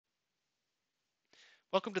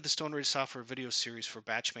Welcome to the StoneRidge Software video series for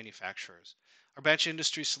batch manufacturers. Our batch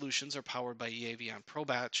industry solutions are powered by EAV on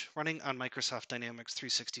ProBatch, running on Microsoft Dynamics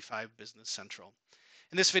 365 Business Central.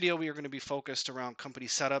 In this video, we are going to be focused around company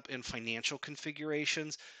setup and financial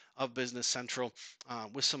configurations of Business Central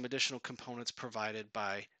with some additional components provided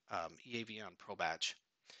by EAV on ProBatch.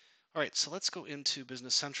 All right, so let's go into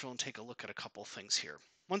Business Central and take a look at a couple things here.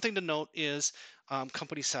 One thing to note is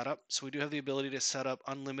company setup. So we do have the ability to set up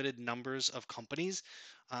unlimited numbers of companies.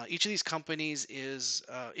 Each of these companies is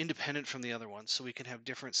independent from the other one, so we can have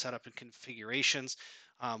different setup and configurations.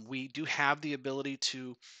 We do have the ability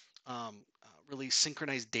to really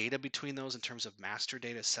synchronize data between those in terms of master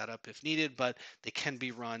data setup if needed, but they can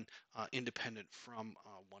be run independent from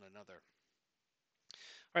one another.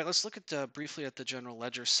 All right, let's look at briefly at the general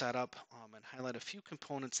ledger setup and highlight a few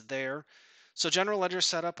components there. So general ledger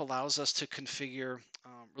setup allows us to configure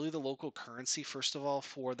really the local currency, first of all,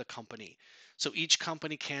 for the company. So each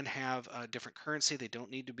company can have a different currency. They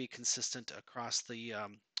don't need to be consistent across the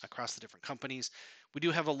different companies. We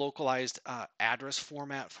do have a localized address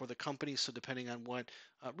format for the company. So depending on what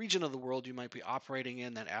region of the world you might be operating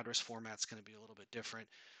in, that address format is going to be a little bit different.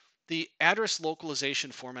 The address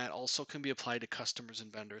localization format also can be applied to customers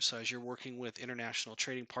and vendors. So as you're working with international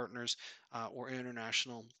trading partners or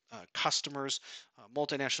international customers,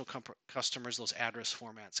 multinational customers, those address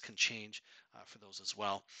formats can change for those as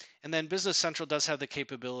well. And then Business Central does have the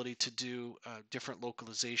capability to do different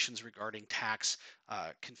localizations regarding tax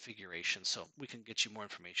configuration. So we can get you more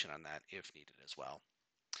information on that if needed as well.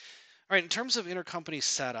 All right, in terms of intercompany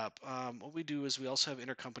setup, what we do is we also have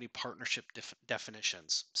intercompany partnership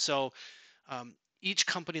definitions. So each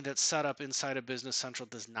company that's set up inside of Business Central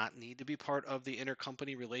does not need to be part of the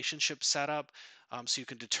intercompany relationship setup. So you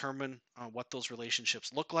can determine what those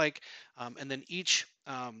relationships look like. And then each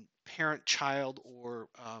parent, child, or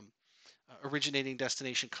originating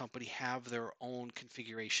destination company have their own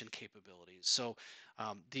configuration capabilities. So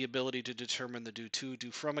the ability to determine the due to,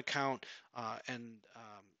 due from account and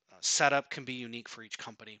setup can be unique for each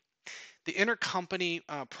company. The intercompany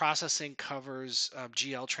processing covers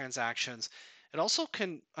GL transactions. It also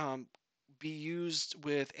can be used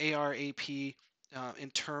with ARAP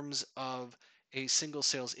in terms of a single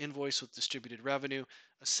sales invoice with distributed revenue,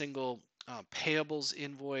 a single payables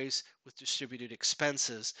invoice with distributed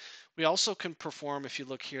expenses. We also can perform, if you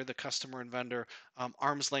look here, the customer and vendor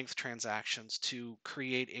arm's length transactions to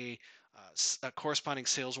create a corresponding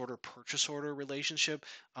sales order purchase order relationship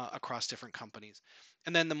across different companies.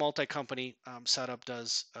 And then the multi-company setup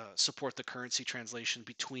does support the currency translation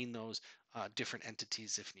between those different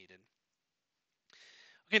entities if needed.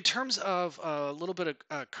 In terms of a little bit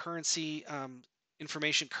of currency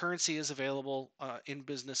information, currency is available in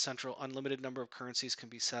Business Central. Unlimited number of currencies can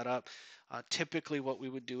be set up. Typically, what we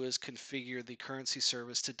would do is configure the currency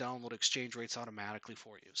service to download exchange rates automatically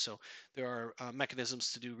for you. So there are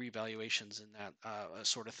mechanisms to do revaluations and that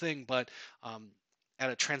sort of thing, but at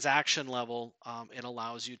a transaction level, it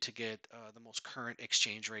allows you to get the most current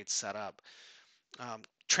exchange rates set up.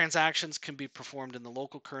 Transactions can be performed in the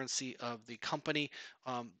local currency of the company.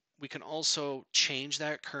 We can also change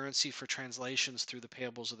that currency for translations through the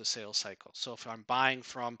payables of the sales cycle. So if I'm buying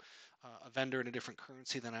from a vendor in a different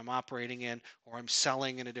currency than I'm operating in, or I'm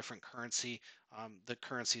selling in a different currency, the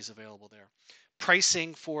currency is available there.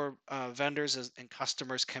 Pricing for vendors and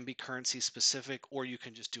customers can be currency specific, or you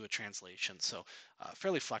can just do a translation. So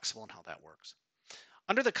fairly flexible in how that works.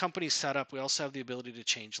 Under the company setup, we also have the ability to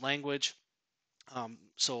change language.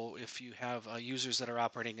 So if you have users that are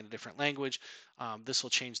operating in a different language, this will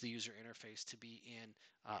change the user interface to be in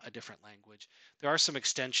a different language. There are some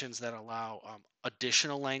extensions that allow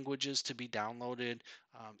additional languages to be downloaded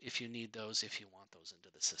if you need those, if you want those into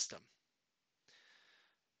the system.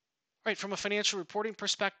 Right, from a financial reporting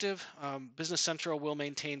perspective, Business Central will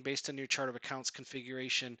maintain, based on your chart of accounts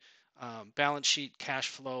configuration, balance sheet, cash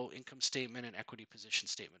flow, income statement, and equity position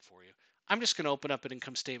statement for you. I'm just going to open up an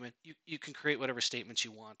income statement. You can create whatever statements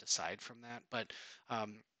you want aside from that, but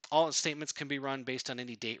all statements can be run based on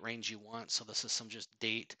any date range you want. So this is some just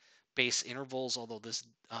date base intervals, although this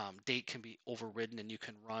date can be overridden and you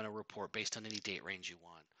can run a report based on any date range you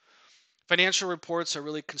want. Financial reports are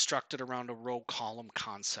really constructed around a row column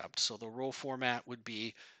concept. So the row format would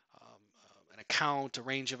be an account, a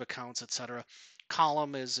range of accounts, etc.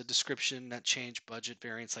 Column is a description, net change, budget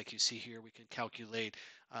variance, like you see here. We can calculate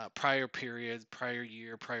prior period, prior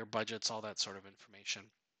year, prior budgets, all that sort of information.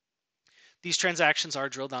 These transactions are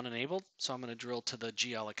drill down enabled. So I'm going to drill to the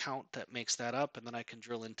GL account that makes that up, and then I can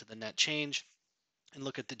drill into the net change and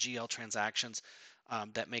look at the GL transactions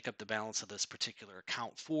that make up the balance of this particular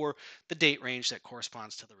account for the date range that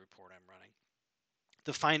corresponds to the report I'm running.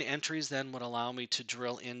 The find entries then would allow me to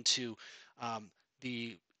drill into um,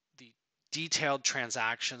 the the detailed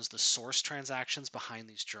transactions, the source transactions behind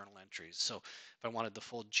these journal entries. So if I wanted the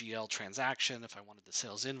full GL transaction, if I wanted the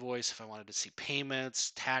sales invoice, if I wanted to see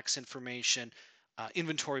payments, tax information,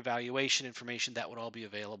 inventory valuation information, that would all be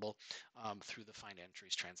available through the find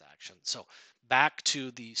entries transaction. So back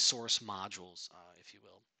to the source modules, if you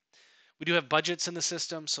will. We do have budgets in the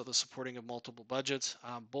system, so the supporting of multiple budgets.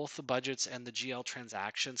 Both the budgets and the GL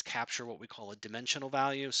transactions capture what we call a dimensional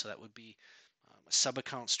value. So that would be a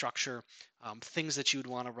sub-account structure, things that you would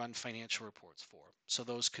want to run financial reports for. So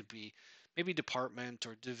those could be maybe department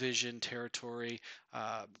or division, territory,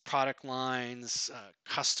 product lines,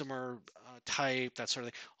 customer type, that sort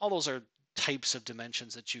of thing. All those are types of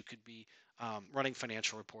dimensions that you could be running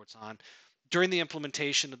financial reports on. During the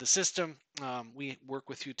implementation of the system, we work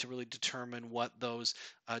with you to really determine what those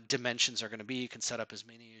dimensions are going to be. You can set up as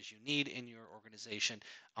many as you need in your organization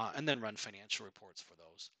and then run financial reports for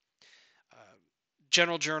those. Uh,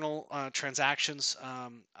 General journal transactions,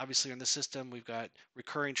 obviously in the system, we've got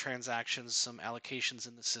recurring transactions, some allocations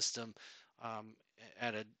in the system um,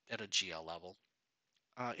 at a GL level.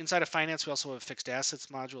 Inside of finance, we also have a fixed assets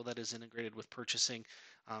module that is integrated with purchasing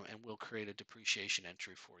and will create a depreciation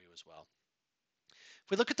entry for you as well. If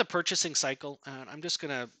we look at the purchasing cycle, and I'm just going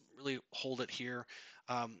to really hold it here,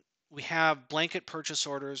 um, we have blanket purchase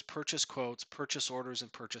orders, purchase quotes, purchase orders,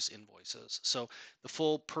 and purchase invoices. So the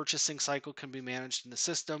full purchasing cycle can be managed in the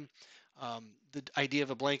system. The idea of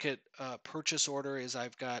a blanket purchase order is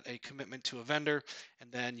I've got a commitment to a vendor,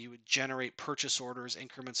 and then you would generate purchase orders,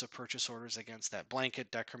 increments of purchase orders against that blanket,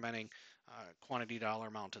 decrementing quantity, dollar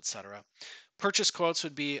amount, etc. Purchase quotes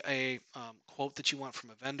would be a quote that you want from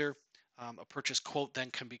a vendor. A purchase quote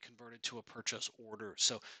then can be converted to a purchase order.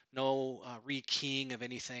 So no rekeying of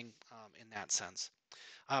anything in that sense.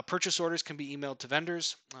 Purchase orders can be emailed to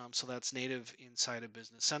vendors. So that's native inside of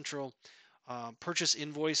Business Central. Purchase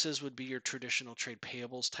invoices would be your traditional trade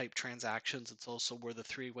payables type transactions. It's also where the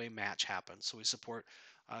three-way match happens. So we support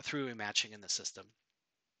three-way matching in the system.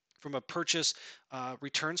 From a purchase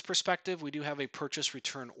returns perspective, we do have a purchase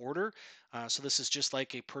return order. So this is just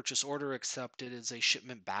like a purchase order, except it is a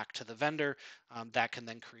shipment back to the vendor that can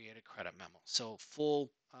then create a credit memo. So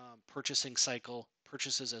full purchasing cycle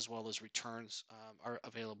purchases as well as returns are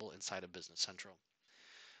available inside of Business Central.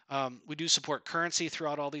 We do support currency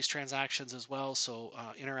throughout all these transactions as well. So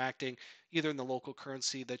interacting either in the local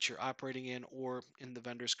currency that you're operating in or in the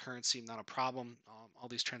vendor's currency, not a problem. All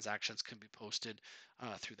these transactions can be posted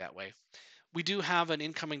through that way. We do have an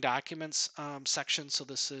incoming documents section. So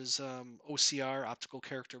this is OCR, optical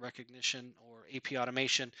character recognition, or AP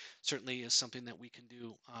automation, certainly is something that we can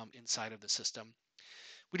do inside of the system.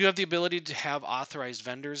 We do have the ability to have authorized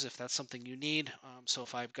vendors if that's something you need. So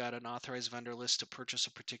if I've got an authorized vendor list to purchase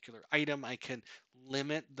a particular item, I can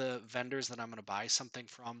limit the vendors that I'm going to buy something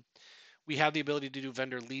from. We have the ability to do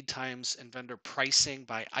vendor lead times and vendor pricing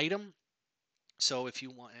by item. So if you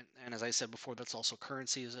want, and as I said before, that's also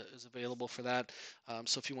currency is available for that.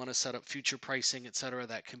 So if you want to set up future pricing, et cetera,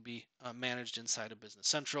 that can be managed inside of Business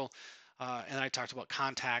Central. And I talked about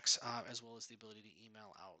contacts as well as the ability to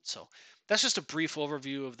email out. So that's just a brief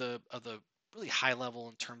overview of the really high level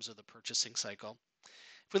in terms of the purchasing cycle.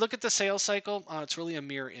 If we look at the sales cycle, it's really a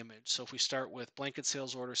mirror image. So if we start with blanket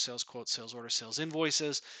sales order, sales quote, sales order, sales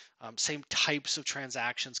invoices, same types of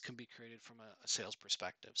transactions can be created from a sales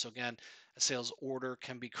perspective. So again, a sales order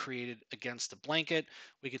can be created against a blanket.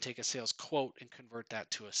 We can take a sales quote and convert that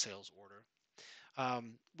to a sales order.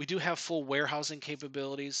 We do have full warehousing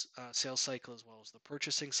capabilities, sales cycle as well as the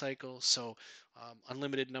purchasing cycle. So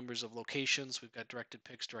unlimited numbers of locations. We've got directed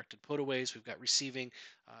picks, directed putaways. We've got receiving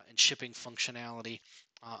and shipping functionality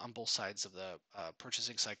on both sides of the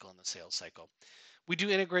purchasing cycle and the sales cycle. We do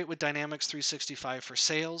integrate with Dynamics 365 for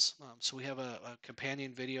sales. So we have a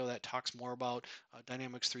companion video that talks more about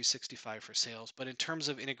Dynamics 365 for sales. But in terms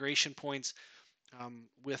of integration points,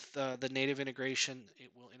 with the native integration,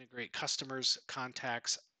 it will integrate customers,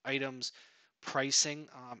 contacts, items, pricing,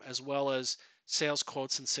 as well as sales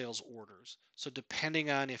quotes and sales orders. So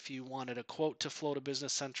depending on if you wanted a quote to flow to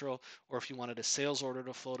Business Central or if you wanted a sales order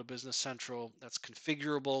to flow to Business Central, that's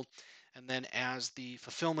configurable. And then as the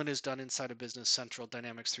fulfillment is done inside of Business Central,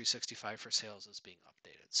 Dynamics 365 for sales is being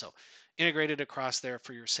updated. So integrated across there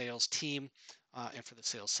for your sales team and for the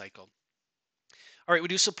sales cycle. All right, we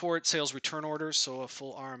do support sales return orders, so a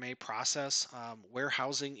full RMA process.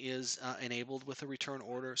 Warehousing is enabled with a return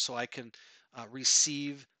order, so I can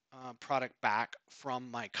receive product back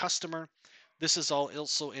from my customer. This is all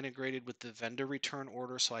also integrated with the vendor return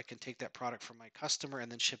order, so I can take that product from my customer and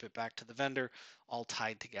then ship it back to the vendor, all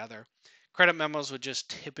tied together. Credit memos would just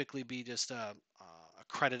typically be just a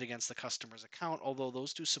credit against the customer's account, although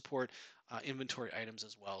those do support inventory items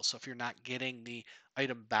as well. So if you're not getting the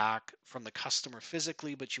item back from the customer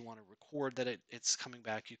physically, but you want to record that it's coming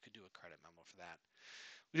back, you could do a credit memo for that.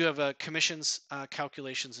 We do have commissions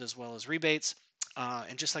calculations as well as rebates.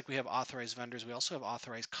 And just like we have authorized vendors, we also have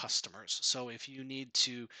authorized customers. So if you need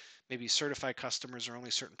to maybe certify customers or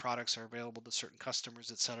only certain products are available to certain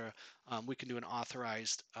customers, et cetera, we can do an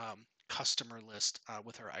authorized customer list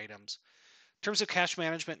with our items. In terms of cash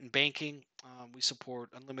management and banking, we support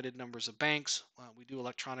unlimited numbers of banks. We do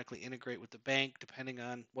electronically integrate with the bank depending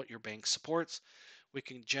on what your bank supports. We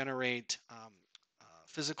can generate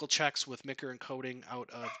physical checks with MICR encoding out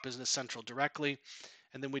of Business Central directly.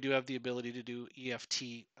 And then we do have the ability to do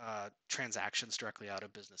EFT transactions directly out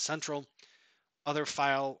of Business Central. Other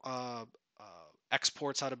file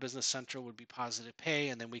exports out of Business Central would be Positive Pay,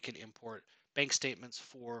 and then we can import bank statements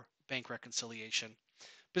for bank reconciliation.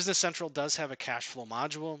 Business Central does have a cash flow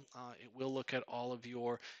module. It will look at all of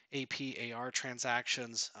your AP, AR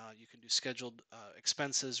transactions. You can do scheduled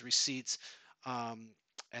expenses, receipts,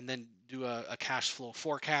 and then do a cash flow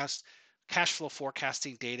forecast. Cash flow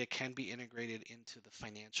forecasting data can be integrated into the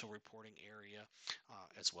financial reporting area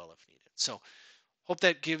as well if needed. So hope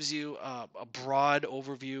that gives you a broad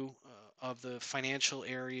overview of the financial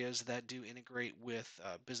areas that do integrate with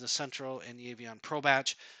Business Central and the Avion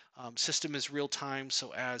ProBatch. System is real time,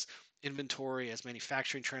 so as inventory, as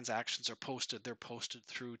manufacturing transactions are posted, they're posted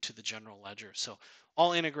through to the general ledger. So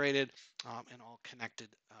all integrated and all connected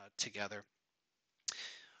together.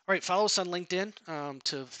 All right, follow us on LinkedIn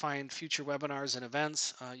to find future webinars and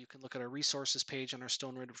events. You can look at our resources page on our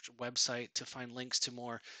StoneRidge website to find links to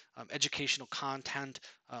more educational content,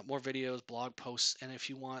 more videos, blog posts. And if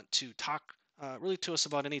you want to talk really to us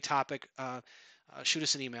about any topic, shoot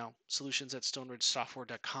us an email,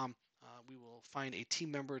 solutions@stoneridgesoftware.com. We will find a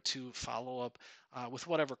team member to follow up with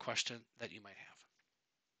whatever question that you might have.